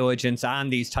of due diligence on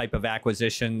these type of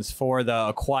acquisitions for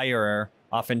the acquirer,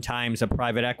 oftentimes a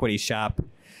private equity shop,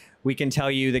 we can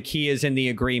tell you the key is in the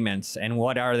agreements and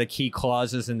what are the key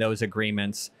clauses in those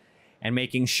agreements, and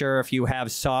making sure if you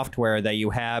have software that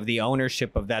you have the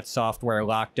ownership of that software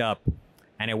locked up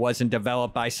and it wasn't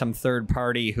developed by some third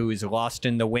party who's lost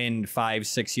in the wind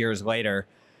 5-6 years later,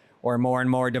 or more and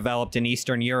more developed in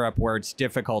Eastern Europe where it's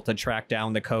difficult to track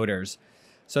down the coders.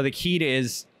 So the key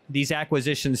is these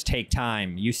acquisitions take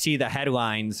time. You see the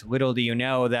headlines, little do you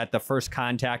know that the first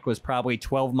contact was probably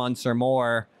 12 months or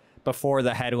more before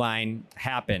the headline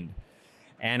happened.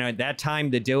 And at that time,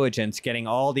 the diligence, getting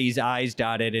all these I's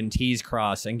dotted and T's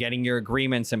crossed and getting your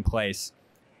agreements in place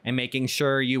and making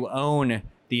sure you own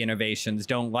the innovations,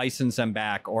 don't license them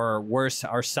back, or worse,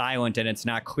 are silent and it's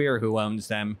not clear who owns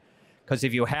them. Because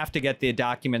if you have to get the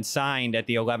document signed at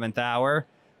the 11th hour,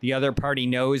 the other party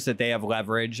knows that they have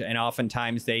leverage, and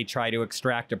oftentimes they try to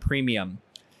extract a premium.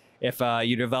 If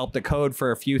you developed the code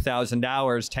for a few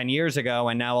 $1,000s 10 years ago,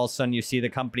 and now all of a sudden you see the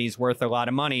company's worth a lot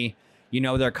of money, you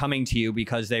know they're coming to you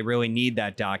because they really need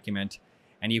that document.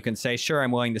 And you can say, sure,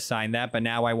 I'm willing to sign that, but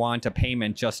now I want a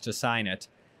payment just to sign it.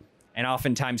 And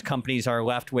oftentimes companies are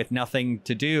left with nothing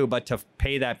to do but to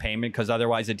pay that payment, because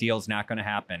otherwise a deal's not going to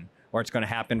happen, or it's going to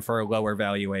happen for a lower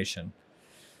valuation.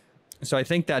 So I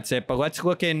think that's it. But let's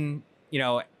look in,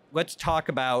 let's talk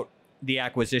about the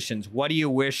acquisitions. What do you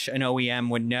wish an OEM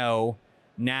would know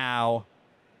now,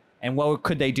 and what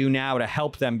could they do now to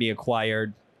help them be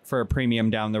acquired for a premium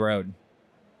down the road?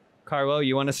 Carlo,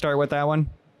 you want to start with that one?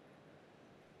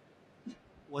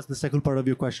 What's the second part of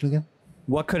your question again?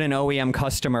 What could an OEM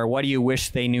customer, what do you wish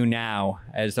they knew now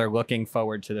as they're looking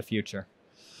forward to the future?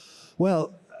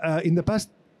 Well, in the past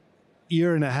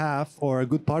year and a half, or a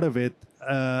good part of it,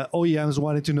 OEMs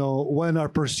wanted to know when are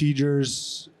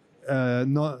procedures,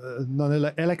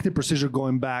 non-elective procedure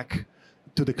going back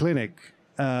to the clinic.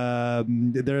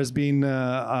 There has been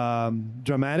a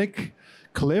dramatic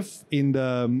cliff in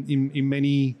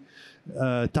many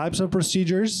types of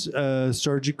procedures,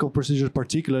 surgical procedures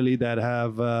particularly, that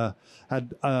have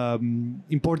had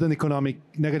important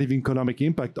negative economic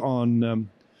impact on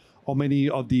many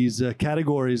of these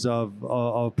categories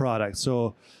of products.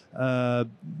 So,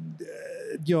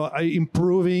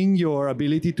 improving your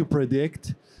ability to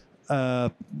predict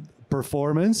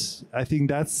performance, I think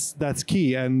that's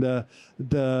key, and the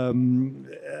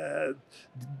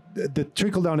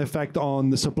trickle-down effect on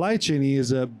the supply chain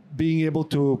is being able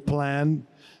to plan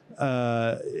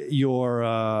your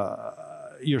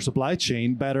supply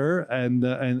chain better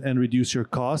and reduce your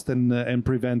cost and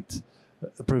prevent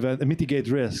and mitigate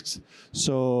risks.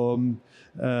 So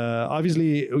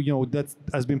obviously, that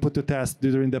has been put to test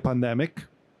during the pandemic.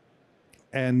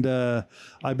 And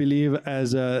I believe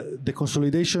as the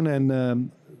consolidation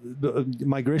and the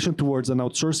migration towards an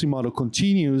outsourcing model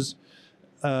continues,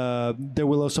 there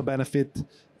will also benefit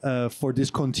for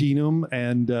this continuum,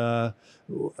 and so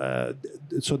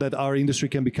that our industry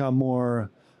can become more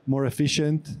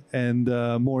efficient and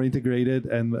more integrated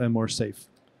and more safe.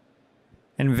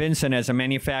 And Vincent, as a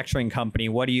manufacturing company,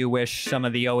 what do you wish some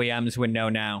of the OEMs would know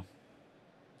now?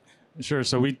 Sure.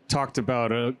 So we talked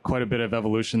about quite a bit of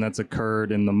evolution that's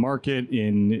occurred in the market,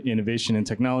 in innovation and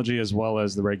technology, as well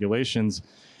as the regulations.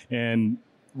 And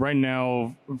right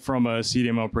now, from a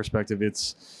CDMO perspective,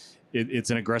 it's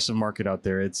an aggressive market out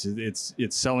there. It's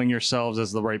selling yourselves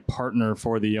as the right partner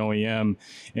for the OEM.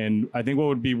 And I think what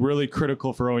would be really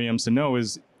critical for OEMs to know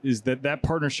is that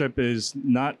partnership is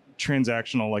not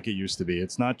transactional like it used to be.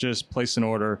 It's not just place an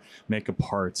order, make a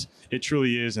part. It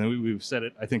truly is, and we've said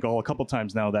it, I think, a couple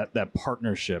times now, that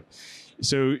partnership.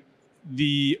 So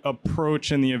the approach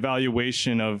and the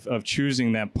evaluation of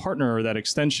choosing that partner or that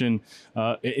extension,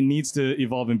 it needs to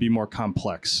evolve and be more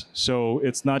complex. So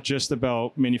it's not just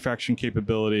about manufacturing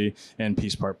capability and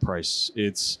piece part price.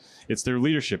 It's their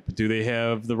leadership. Do they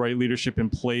have the right leadership in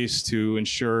place to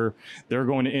ensure they're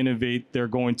going to innovate, they're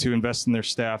going to invest in their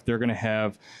staff, they're going to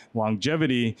have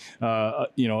longevity,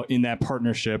 in that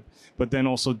partnership, but then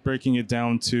also breaking it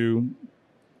down to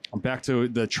back to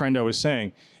the trend I was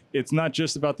saying. It's not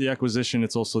just about the acquisition,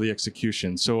 it's also the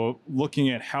execution. So looking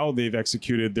at how they've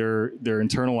executed their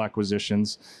internal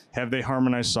acquisitions, have they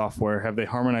harmonized software, have they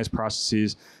harmonized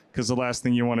processes? Because the last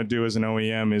thing you want to do as an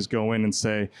OEM is go in and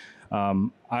say,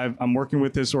 I'm working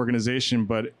with this organization,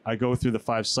 but I go through the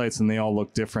 5 sites and they all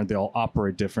look different. They all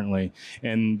operate differently.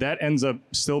 And that ends up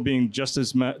still being just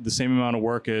as the same amount of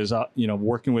work as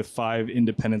working with 5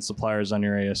 independent suppliers on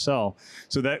your ASL.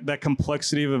 So that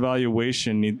complexity of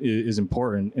evaluation is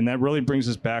important. And that really brings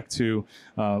us back to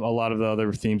a lot of the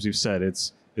other themes we've said.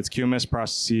 It's QMS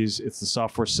processes, it's the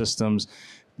software systems,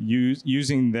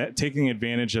 using that, taking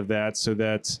advantage of that so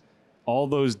that all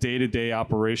those day-to-day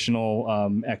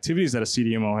operational activities that a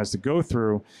CDMO has to go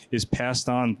through is passed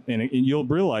on, and you'll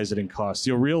realize it in cost.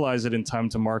 You'll realize it in time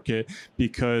to market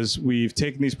because we've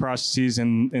taken these processes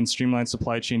and streamlined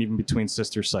supply chain even between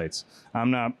sister sites.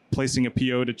 I'm not placing a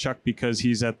PO to Chuck because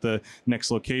he's at the next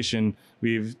location.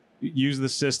 We've used the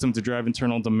system to drive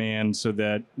internal demand so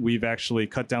that we've actually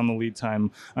cut down the lead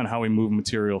time on how we move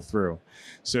material through.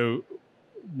 So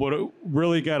what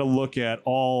really got to look at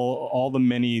all the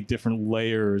many different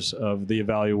layers of the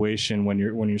evaluation when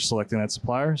you're selecting that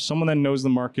supplier. Someone that knows the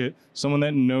market, someone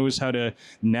that knows how to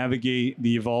navigate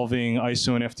the evolving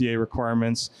ISO and FDA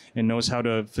requirements, and knows how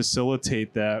to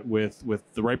facilitate that with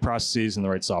the right processes and the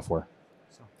right software.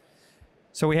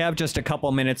 So we have just a couple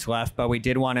minutes left, but we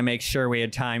did want to make sure we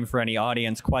had time for any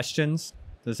audience questions.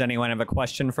 Does anyone have a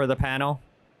question for the panel?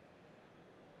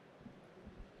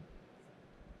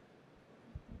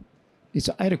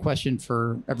 I had a question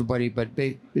for everybody, but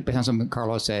based on something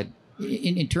Carlo said,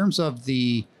 in terms of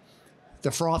the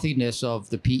frothiness of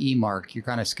the PE mark, you're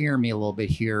kind of scaring me a little bit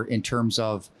here in terms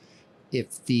of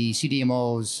if the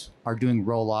CDMOs are doing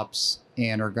roll-ups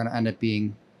and are going to end up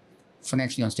being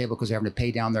financially unstable because they're having to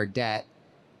pay down their debt.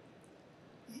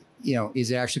 Is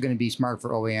it actually going to be smart for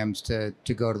OEMs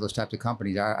to go to those types of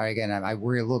companies? I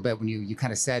worry a little bit when you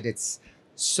kind of said it's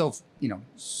so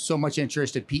much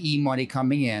interested PE money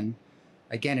coming in.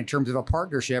 Again, in terms of a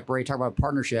partnership, where you talk about a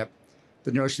partnership,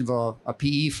 the notion of a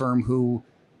PE firm who,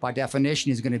 by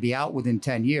definition, is going to be out within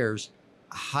 10 years,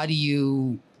 how do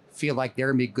you feel like they're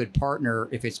going to be a good partner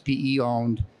if it's PE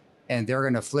owned and they're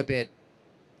going to flip it,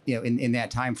 in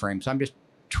that time frame? So I'm just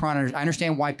trying to, I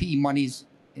understand why PE money's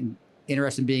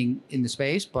interested in being in the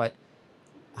space, but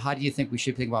how do you think we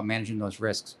should think about managing those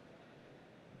risks?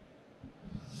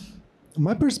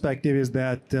 My perspective is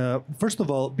that, first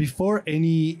of all, before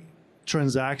any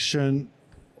transaction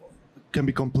can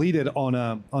be completed on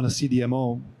a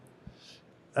CDMO,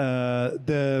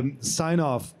 the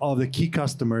sign-off of the key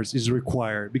customers is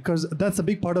required, because that's a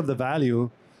big part of the value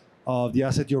of the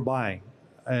asset you're buying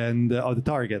and of the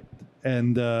target,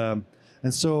 and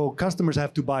so customers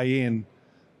have to buy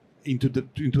into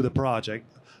the project,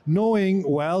 knowing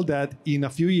well that in a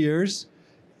few years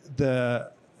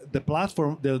the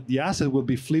platform, the asset will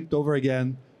be flipped over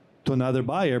again to another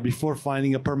buyer before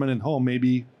finding a permanent home.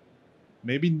 Maybe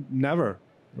never,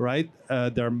 right?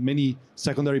 There are many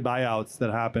secondary buyouts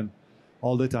that happen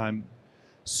all the time.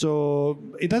 So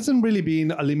it hasn't really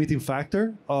been a limiting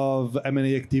factor of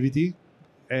M&A activity.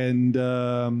 And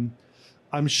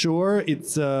I'm sure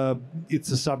it's a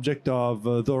subject of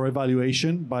thorough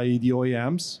evaluation by the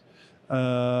OEMs.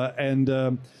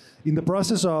 In the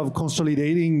process of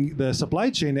consolidating the supply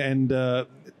chain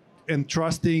and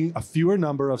trusting a fewer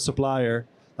number of suppliers,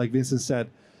 like Vincent said,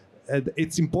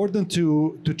 it's important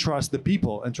to trust the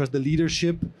people and trust the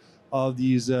leadership of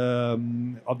these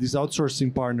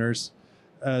outsourcing partners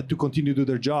to continue to do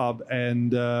their job.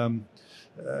 And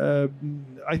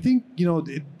I think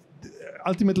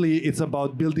ultimately it's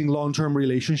about building long-term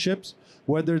relationships,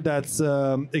 whether that's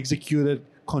executed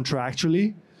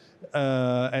contractually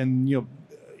and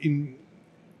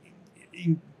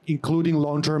including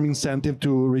long-term incentive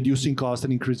to reducing cost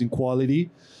and increasing quality.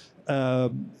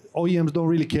 OEMs don't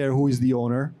really care who is the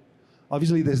owner.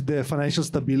 Obviously, the financial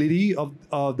stability of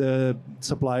the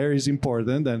supplier is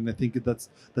important, and I think that's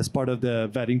part of the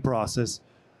vetting process.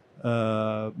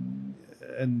 But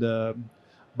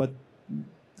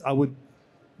I would,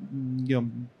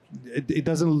 it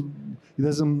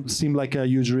doesn't seem like a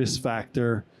huge risk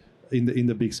factor in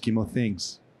the big scheme of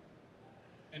things.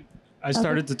 I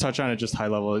started to touch on it just high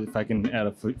level. If I can add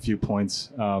a few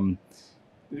points.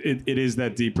 It is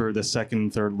that deeper, the second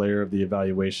and third layer of the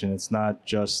evaluation. It's not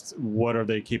just what are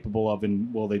they capable of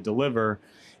and will they deliver.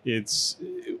 It's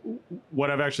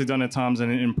what I've actually done at Tomz and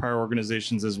in prior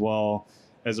organizations as well.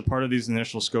 As a part of these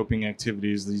initial scoping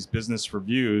activities, these business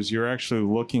reviews, you're actually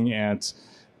looking at,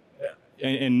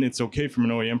 and it's okay from an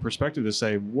OEM perspective to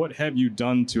say, what have you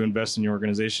done to invest in your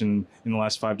organization in the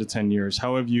last 5 to 10 years?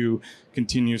 How have you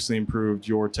continuously improved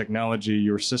your technology,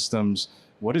 your systems?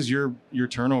 What is your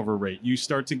turnover rate? You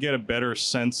start to get a better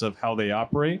sense of how they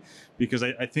operate, because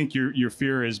I think your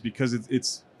fear is because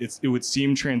it would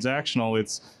seem transactional.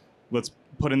 It's let's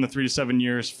put in the 3 to 7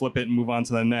 years, flip it, and move on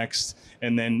to the next.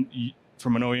 And then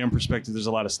from an OEM perspective, there's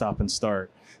a lot of stop and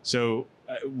start. So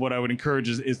what I would encourage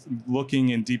is looking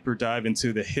in deeper dive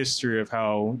into the history of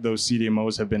how those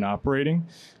CDMOs have been operating.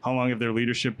 How long have their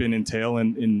leadership been entail,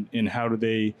 and how do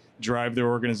they drive their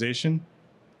organization?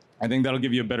 I think that'll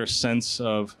give you a better sense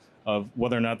of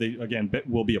whether or not they, again,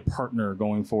 will be a partner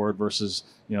going forward versus,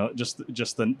 just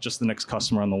the next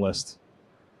customer on the list.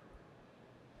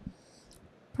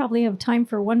 Probably have time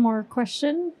for one more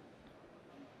question.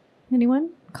 Anyone?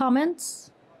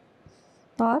 Comments?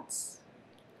 Thoughts?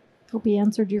 Hope he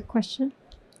answered your question.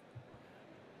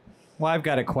 Well, I've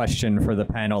got a question for the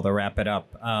panel to wrap it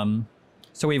up.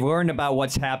 So we've learned about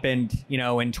what's happened,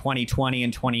 in 2020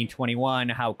 and 2021,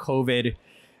 how COVID,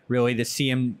 really the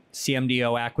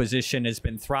CMDO acquisition has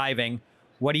been thriving.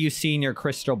 What do you see in your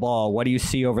crystal ball? What do you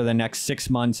see over the next 6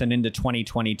 months and into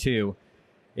 2022?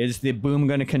 Is the boom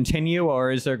going to continue, or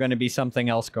is there going to be something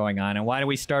else going on? And why don't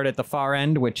we start at the far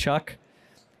end with Chuck?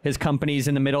 His company's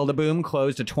in the middle of the boom,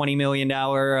 closed a $20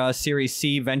 million Series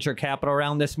C venture capital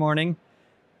round this morning.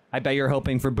 I bet you're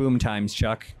hoping for boom times,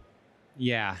 Chuck.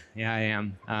 Yeah, I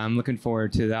am. I'm looking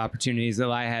forward to the opportunities that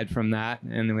lie ahead from that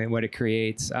and what it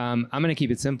creates. I'm going to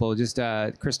keep it simple, just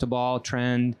a crystal ball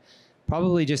trend,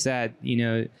 probably just that,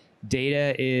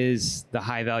 data is the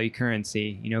high value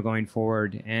currency, going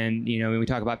forward. And, when we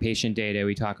talk about patient data,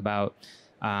 we talk about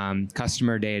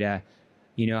customer data,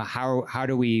 how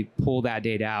do we pull that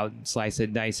data out, slice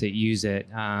it, dice it, use it?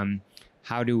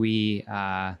 How do we,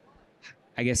 how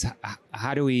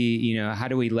do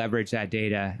we leverage that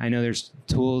data? I know there's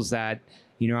tools that,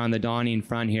 are on the dawning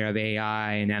front here of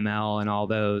AI and ML and all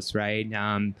those, right?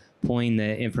 Pulling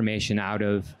the information out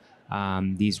of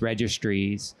these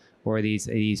registries or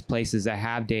these places that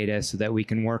have data so that we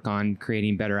can work on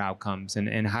creating better outcomes.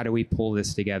 And how do we pull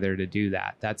this together to do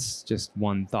that? That's just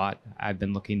one thought I've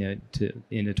been looking into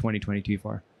 2022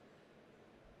 for.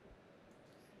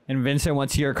 And Vincent,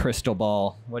 what's your crystal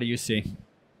ball? What do you see?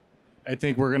 I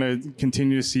think we're going to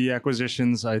continue to see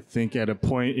acquisitions. I think at a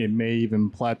point it may even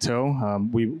plateau.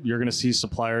 You're going to see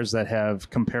suppliers that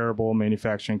have comparable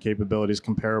manufacturing capabilities,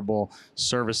 comparable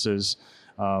services.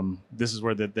 This is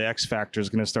where the X factor is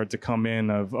going to start to come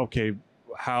in of, okay,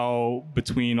 how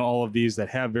between all of these that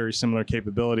have very similar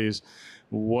capabilities,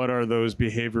 what are those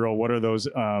behavioral, what are those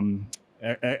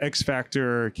X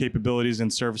factor capabilities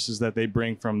and services that they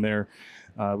bring from their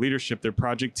leadership, their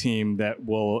project team, that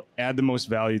will add the most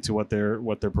value to what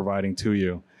they're providing to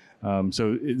you.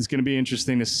 So it's going to be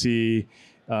interesting to see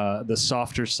the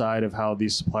softer side of how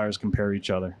these suppliers compare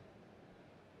each other.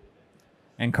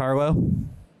 And Carlo?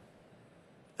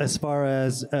 As far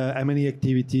as M&E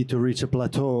activity to reach a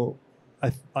plateau,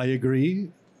 I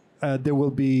agree. There will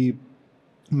be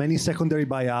many secondary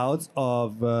buyouts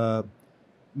of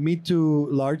mid to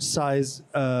large size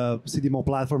CDMO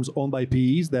platforms owned by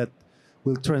PEs that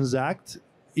will transact,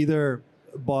 either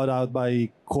bought out by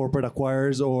corporate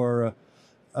acquirers or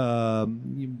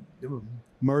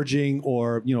merging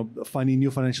or finding new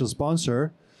financial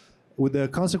sponsor, with the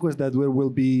consequence that there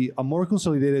will be a more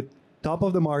consolidated top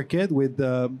of the market with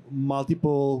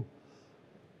multiple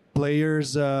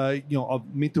players, of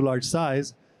mid to large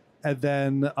size, and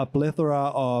then a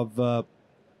plethora of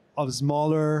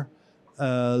smaller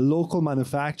local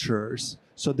manufacturers.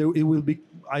 So it will be.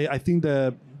 I think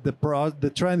the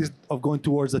trend is of going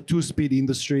towards a two-speed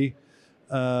industry,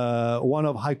 one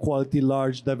of high quality,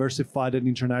 large, diversified, and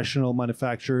international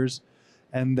manufacturers,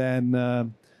 and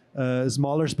then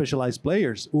smaller specialized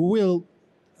players who will,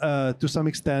 to some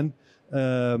extent,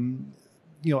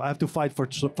 have to fight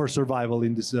for survival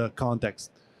in this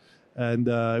context, and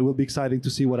it will be exciting to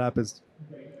see what happens.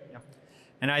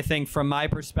 And I think from my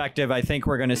perspective, I think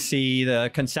we're going to see the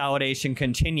consolidation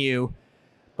continue,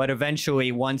 but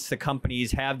eventually once the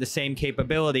companies have the same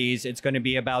capabilities, it's going to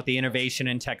be about the innovation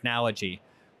and technology.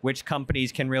 Which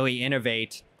companies can really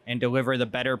innovate and deliver the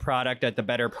better product at the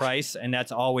better price, and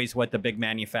that's always what the big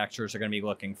manufacturers are going to be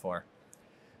looking for.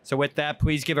 So with that,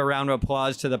 please give a round of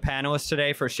applause to the panelists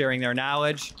today for sharing their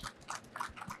knowledge.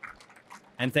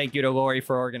 And thank you to Lori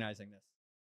for organizing this.